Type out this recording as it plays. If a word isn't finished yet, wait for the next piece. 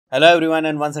Hello everyone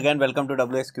and once again welcome to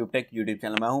WsCubeTech YouTube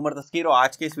channel. मैं हूं उमर तस्कीर और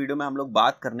आज के इस वीडियो में हम लोग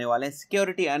बात करने वाले हैं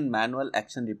security and manual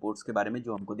action reports के बारे में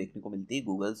जो हमको देखने को मिलती है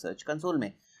गूगल सर्च कंसोल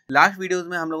में। लास्ट वीडियोस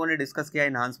में हम लोगों ने डिस्कस किया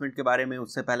एनहांसमेंट के बारे में,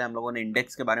 उससे पहले हम लोगों ने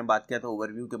इंडेक्स के बारे में बात किया था,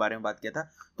 ओवरव्यू के बारे में बात किया था।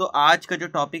 तो आज का जो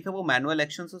टॉपिक है वो मैनुअल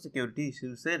एक्शन और सिक्योरिटी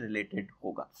इश्यूज से रिलेटेड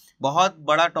होगा। बहुत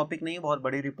बड़ा टॉपिक नहीं है, बहुत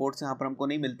बड़ी रिपोर्ट्स यहाँ पर हमको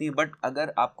नहीं मिलती, बट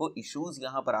अगर आपको इश्यूज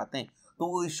यहाँ पर आते हैं तो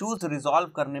वो इश्यूज रिजॉल्व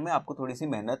करने में आपको थोड़ी सी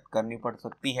मेहनत करनी पड़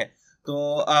सकती है। तो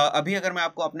अभी अगर मैं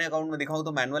आपको अपने अकाउंट में दिखाऊं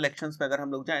तो मैनुअल एक्शंस पे अगर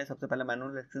हम लोग जाएं, सबसे पहले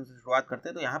मैनुअल एक्शन से शुरुआत करते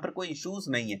हैं। तो यहाँ पर कोई इश्यूज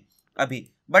नहीं है अभी,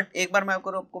 बट एक बार मैं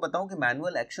आपको बताऊं कि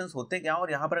मैनुअल एक्शंस होते क्या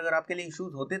और यहाँ पर अगर आपके लिए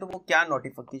इश्यूज होते तो वो क्या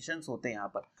नोटिफिकेशंस होते हैं यहाँ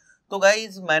पर। तो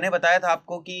गाइज मैंने बताया था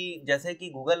आपको कि जैसे कि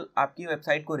गूगल आपकी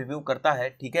वेबसाइट को रिव्यू करता है,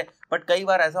 ठीक है, बट कई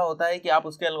बार ऐसा होता है कि आप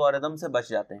उसके एल्गोरिदम से बच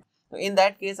जाते हैं। तो इन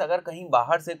दैट केस अगर कहीं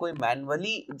बाहर से कोई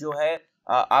मैनुअली जो है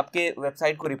आपके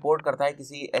वेबसाइट को रिपोर्ट करता है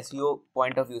किसी एसईओ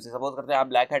पॉइंट ऑफ व्यू से, सपोज करते हैं आप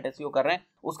ब्लैक हैट एसईओ कर रहे हैं,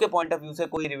 उसके पॉइंट ऑफ व्यू से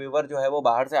कोई रिव्यूअर जो है वो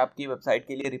बाहर से आपकी वेबसाइट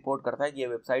के लिए रिपोर्ट करता है कि ये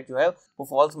वेबसाइट जो है वो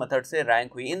फॉल्स मेथड से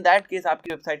रैंक हुई। इन दैट केस आपकी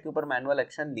वेबसाइट के ऊपर मैनुअल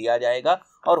एक्शन लिया जाएगा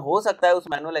और हो सकता है उस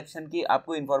मैनुअल एक्शन की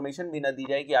आपको इन्फॉर्मेशन भी ना दी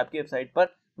जाए कि आपकी वेबसाइट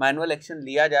पर मैनुअल एक्शन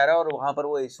लिया जा रहा है और वहां पर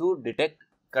वो इशू डिटेक्ट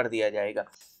कर दिया जाएगा।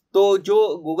 तो जो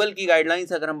गूगल की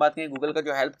गाइडलाइंस अगर हम बात करें, गूगल का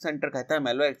जो हेल्प सेंटर कहता है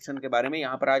मैनुअल एक्शन के बारे में,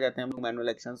 यहाँ पर आ जाते हैं हम लोग मैनुअल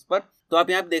एक्शंस पर। तो आप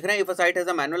यहाँ देख रहे हैं if a site has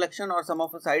a manual action और सम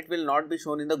of a site will not be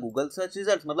shown in the Google search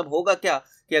results. मतलब होगा क्या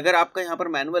कि अगर आपका यहाँ पर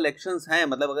मैनुअल एक्शंस हैं,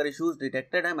 मतलब अगर इश्यूज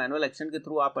डिटेक्टेड है मैनुअल एक्शन के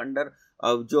थ्रू, आप अंडर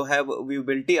जो है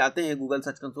विजिबिलिटी आते हैं गूगल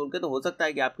सर्च कंसोल के, तो हो सकता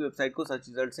है कि आपकी वेबसाइट को सर्च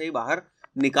रिजल्ट से ही बाहर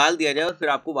निकाल दिया जाए और फिर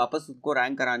आपको वापस उसको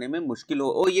रैंक कराने में मुश्किल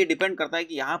हो। और ये डिपेंड करता है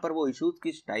कि यहाँ पर वो इश्यूज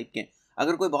किस टाइप के।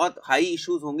 अगर कोई बहुत हाई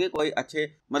इश्यूज होंगे, कोई अच्छे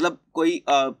मतलब कोई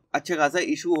अच्छे खासा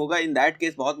इशू होगा, इन दैट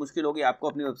केस बहुत मुश्किल होगी आपको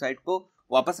अपनी वेबसाइट को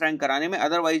वापस रैंक कराने में।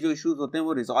 अदरवाइज जो इश्यूज होते हैं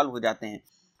वो रिजॉल्व हो जाते हैं।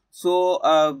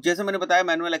 जैसे मैंने बताया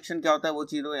मैनुअल एक्शन क्या होता है वो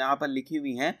चीज़ें यहाँ पर लिखी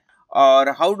हुई हैं। और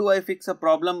how do I fix a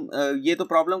problem, ये तो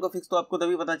प्रॉब्लम का फिक्स तो आपको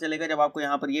तभी पता चलेगा जब आपको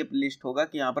यहाँ पर ये लिस्ट होगा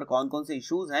कि यहाँ पर कौन कौन से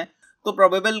इश्यूज हैं। तो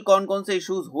प्रोबेबल कौन कौन से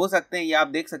इश्यूज हो सकते हैं ये आप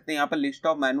देख सकते हैं यहाँ पर। लिस्ट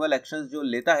ऑफ मैनुअल एक्शंस जो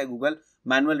लेता है गूगल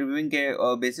मैनुअल रिव्यूइंग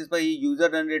के बेसिस पर, ये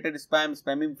user generated spam,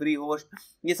 spamming free host,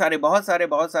 ये सारे बहुत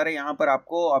सारे यहाँ पर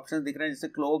आपको ऑप्शंस दिख रहे हैं। जैसे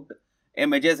क्लोक्ड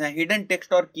इमेजेस हैं, हिडन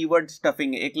टेक्स्ट और कीवर्ड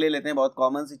स्टफिंग एक ले लेते हैं, बहुत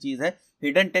कॉमन सी चीज है।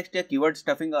 हिडन टेक्स्ट या कीवर्ड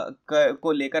स्टफिंग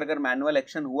को लेकर अगर मैनुअल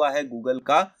एक्शन हुआ है गूगल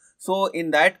का, सो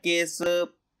इन दैट केस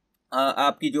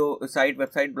आपकी जो साइट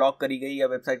वेबसाइट ब्लॉक करी गई या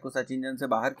वेबसाइट को सर्च इंजन से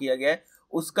बाहर किया गया है,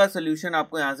 उसका सोल्यूशन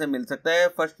आपको यहाँ से मिल सकता है।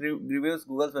 First reviews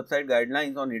Google website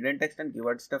guidelines on hidden text and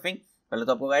keyword stuffing. पहले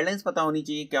तो आपको गाइडलाइंस पता होनी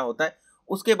चाहिए क्या होता है।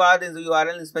 उसके बाद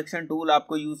यूआरएल इंस्पेक्शन टूल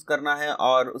आपको यूज करना है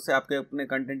और उससे आपके अपने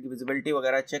कंटेंट की विजिबिलिटी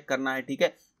वगैरह चेक करना है, ठीक है,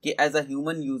 कि एज अ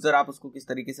ह्यूमन यूजर आप उसको किस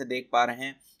तरीके से देख पा रहे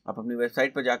हैं, आप अपनी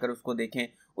वेबसाइट पर जाकर उसको देखें।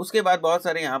 उसके बाद बहुत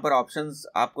सारे यहाँ पर ऑप्शंस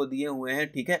आपको दिए हुए हैं,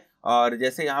 ठीक है, और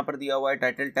जैसे यहाँ पर दिया हुआ है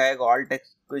टाइटल टैग, ऑल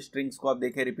टेक्स्ट को, स्ट्रिंग्स को आप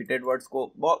देखें, रिपीटेड वर्ड्स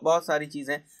को, बहुत सारी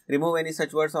चीजें। रिमूव एनी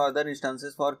सच वर्ड्स और other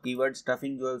instances for keyword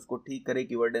stuffing, जो है उसको ठीक करे,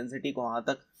 कीवर्ड डेंसिटी को वहां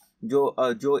तक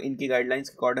जो इनकी गाइडलाइंस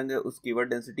के अकॉर्डिंग है उस कीवर्ड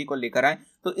डेंसिटी को लेकर आए।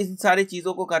 तो इन सारी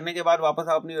चीज़ों को करने के बाद वापस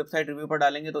आप अपनी वेबसाइट रिव्यू पर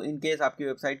डालेंगे। तो इन केस आपकी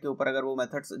वेबसाइट के ऊपर अगर वो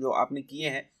मेथड्स जो आपने किए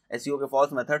हैं एसईओ के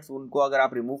फॉल्स मेथड्स, उनको अगर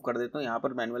आप रिमूव कर देते हो यहाँ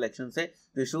पर मैनुअल एक्शन से,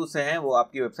 जो इशूज से हैं वो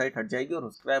आपकी वेबसाइट हट जाएगी और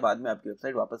उसके बाद में आपकी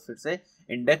वेबसाइट वापस फिर से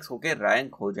इंडेक्स होकर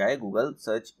रैंक हो जाए गूगल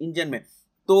सर्च इंजन में।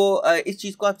 तो इस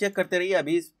चीज़ को आप चेक करते रहिए।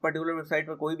 अभी इस पर्टिकुलर वेबसाइट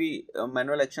पर कोई भी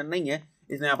मैनुअल एक्शन नहीं है,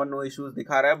 इसमें यहाँ पर नो इश्यूज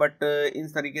दिखा रहा है, बट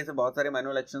इस तरीके से बहुत सारे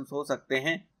मैनुअल एक्शन हो सकते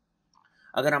हैं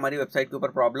अगर हमारी वेबसाइट के ऊपर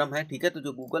प्रॉब्लम है, ठीक है। तो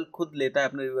जो गूगल खुद लेता है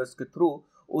अपने रिव्यूअर्स के थ्रू,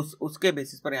 उसके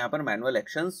बेसिस पर यहाँ पर मैनुअल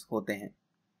एक्शंस होते हैं।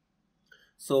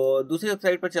 दूसरी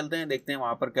वेबसाइट पर चलते हैं, देखते हैं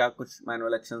वहाँ पर क्या कुछ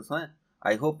मैनुअल एक्शंस हैं।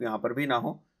 आई होप यहाँ पर भी ना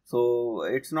हो।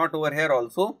 It's not over here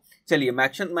also. चलिए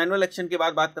मैनुअल एक्शन के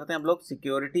बाद बात करते हैं हम लोग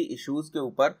सिक्योरिटी इश्यूज के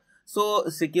ऊपर।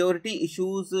 सिक्योरिटी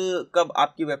इश्यूज कब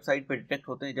आपकी वेबसाइट पे डिटेक्ट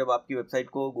होते हैं? जब आपकी वेबसाइट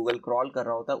को गूगल क्रॉल कर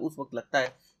रहा होता है उस वक्त लगता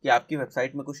है कि आपकी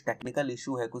वेबसाइट में कुछ टेक्निकल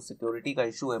इशू है, कुछ सिक्योरिटी का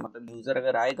इशू है। मतलब यूजर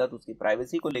अगर आएगा तो उसकी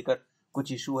प्राइवेसी को लेकर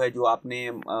कुछ इशू है जो आपने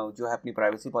जो है अपनी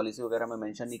प्राइवेसी पॉलिसी वगैरह में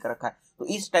मेंशन नहीं कर रखा है। तो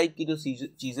इस टाइप की जो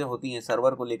चीज़ें होती हैं,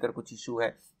 सर्वर को लेकर कुछ इशू है,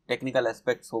 टेक्निकल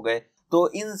एस्पेक्ट्स हो गए, तो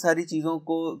इन सारी चीज़ों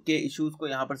को के इश्यूज को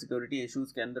यहाँ पर सिक्योरिटी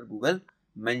इश्यूज के अंदर गूगल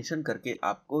मेंशन करके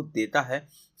आपको देता है।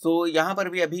 यहाँ पर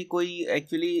भी अभी कोई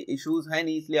एक्चुअली इश्यूज है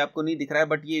नहीं, इसलिए आपको नहीं दिख रहा है,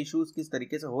 बट ये इश्यूज किस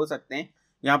तरीके से हो सकते हैं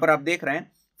यहाँ पर आप देख रहे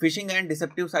हैं। फिशिंग एंड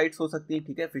डिसेप्टिव साइट्स हो सकती है,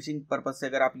 ठीक है। फिशिंग पर्पस से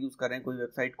अगर आप यूज कर रहे हैं कोई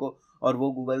वेबसाइट को और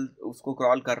वो गूगल उसको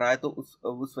क्रॉल कर रहा है, तो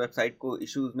उस वेबसाइट को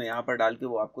इश्यूज में यहाँ पर डाल के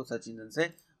वो आपको सर्च इंजन से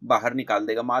बाहर निकाल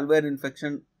देगा। मालवेयर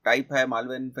इन्फेक्शन टाइप है,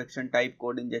 malware infection type,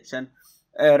 code injection,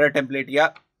 error template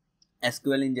या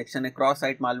एसक्यूएल इंजेक्शन है, क्रॉस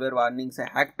साइट मालवेयर वार्निंग्स है,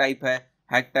 हैक टाइप है,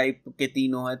 हैक टाइप के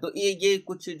तीनों है। तो ये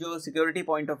कुछ जो सिक्योरिटी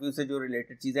पॉइंट ऑफ व्यू से जो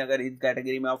रिलेटेड चीज़ें, अगर इस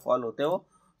कैटेगरी में आप फॉलो होते हो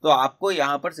तो आपको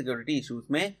यहाँ पर सिक्योरिटी इश्यूज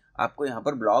में आपको यहाँ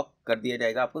पर ब्लॉक कर दिया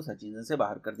जाएगा, आपको सर्च इंजन से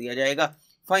बाहर कर दिया जाएगा।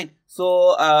 फाइन। सो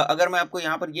अगर मैं आपको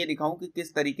यहाँ पर ये दिखाऊं कि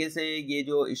किस तरीके से ये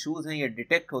जो इश्यूज हैं ये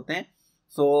डिटेक्ट होते हैं,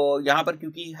 सो यहाँ पर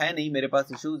क्योंकि है नहीं मेरे पास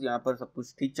इश्यूज, यहाँ पर सब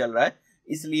कुछ ठीक चल रहा है,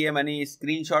 इसलिए मैंने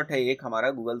स्क्रीनशॉट है एक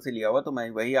हमारा गूगल से लिया हुआ, तो मैं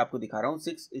वही आपको दिखा रहा हूँ।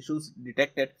 6 issues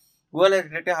detected. Google has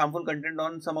detected harmful content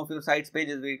on some of your site's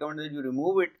pages. We recommend that you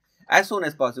remove it as soon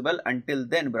as possible. Until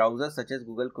then, browsers such as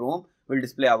Google Chrome will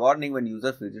display a warning when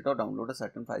users visit or download a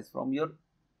certain files from your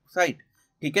site.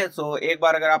 ठीक है, सो एक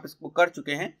बार अगर आप इसको कर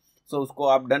चुके हैं, सो उसको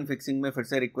आप डन फिक्सिंग में फिर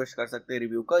से रिक्वेस्ट कर सकते हैं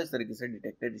रिव्यू का। इस तरीके से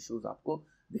डिटेक्टेड इश्यूज आपको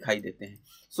दिखाई देते हैं।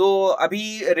 सो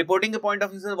अभी रिपोर्टिंग के पॉइंट ऑफ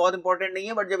व्यू से बहुत इंपॉर्टेंट नहीं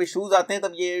है, बट जब इश्यूज आते हैं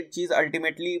तब ये चीज़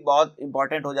अल्टीमेटली बहुत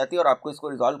इंपॉर्टेंट हो जाती है और आपको इसको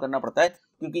रिजॉल्व करना पड़ता है,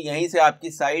 क्योंकि यहीं से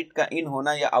आपकी साइट का इन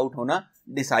होना या आउट होना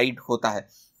डिसाइड होता है।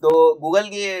 तो गूगल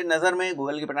की नज़र में,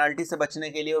 गूगल की पेनाल्टी से बचने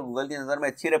के लिए और गूगल की नज़र में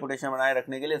अच्छी रेपुटेशन बनाए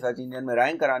रखने के लिए, सर्च इंजन में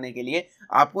रैंक कराने के लिए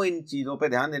आपको इन चीज़ों पे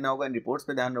ध्यान देना होगा, इन रिपोर्ट्स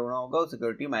पे ध्यान रखना होगा और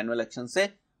सिक्योरिटी मैनुअल एक्शन से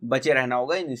बचे रहना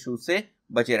होगा, इन इश्यूज से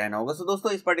बचे रहना होगा। सो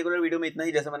दोस्तों, इस पर्टिकुलर वीडियो में इतना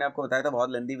ही। जैसे मैंने आपको बताया था, बहुत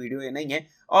लेंथी वीडियो ये नहीं है,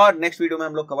 और नेक्स्ट वीडियो में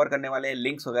हम लोग कवर करने वाले हैं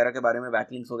लिंक्स वगैरह के बारे में,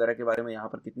 बैकलिंक्स वगैरह के बारे में, यहाँ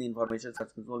पर कितनी इन्फॉर्मेशन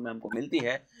सर्च कंसोल में हमको मिलती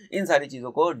है, इन सारी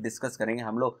चीज़ों को डिस्कस करेंगे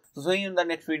हम लोग। तो सी you in the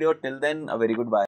next video. Till then, a very good bye.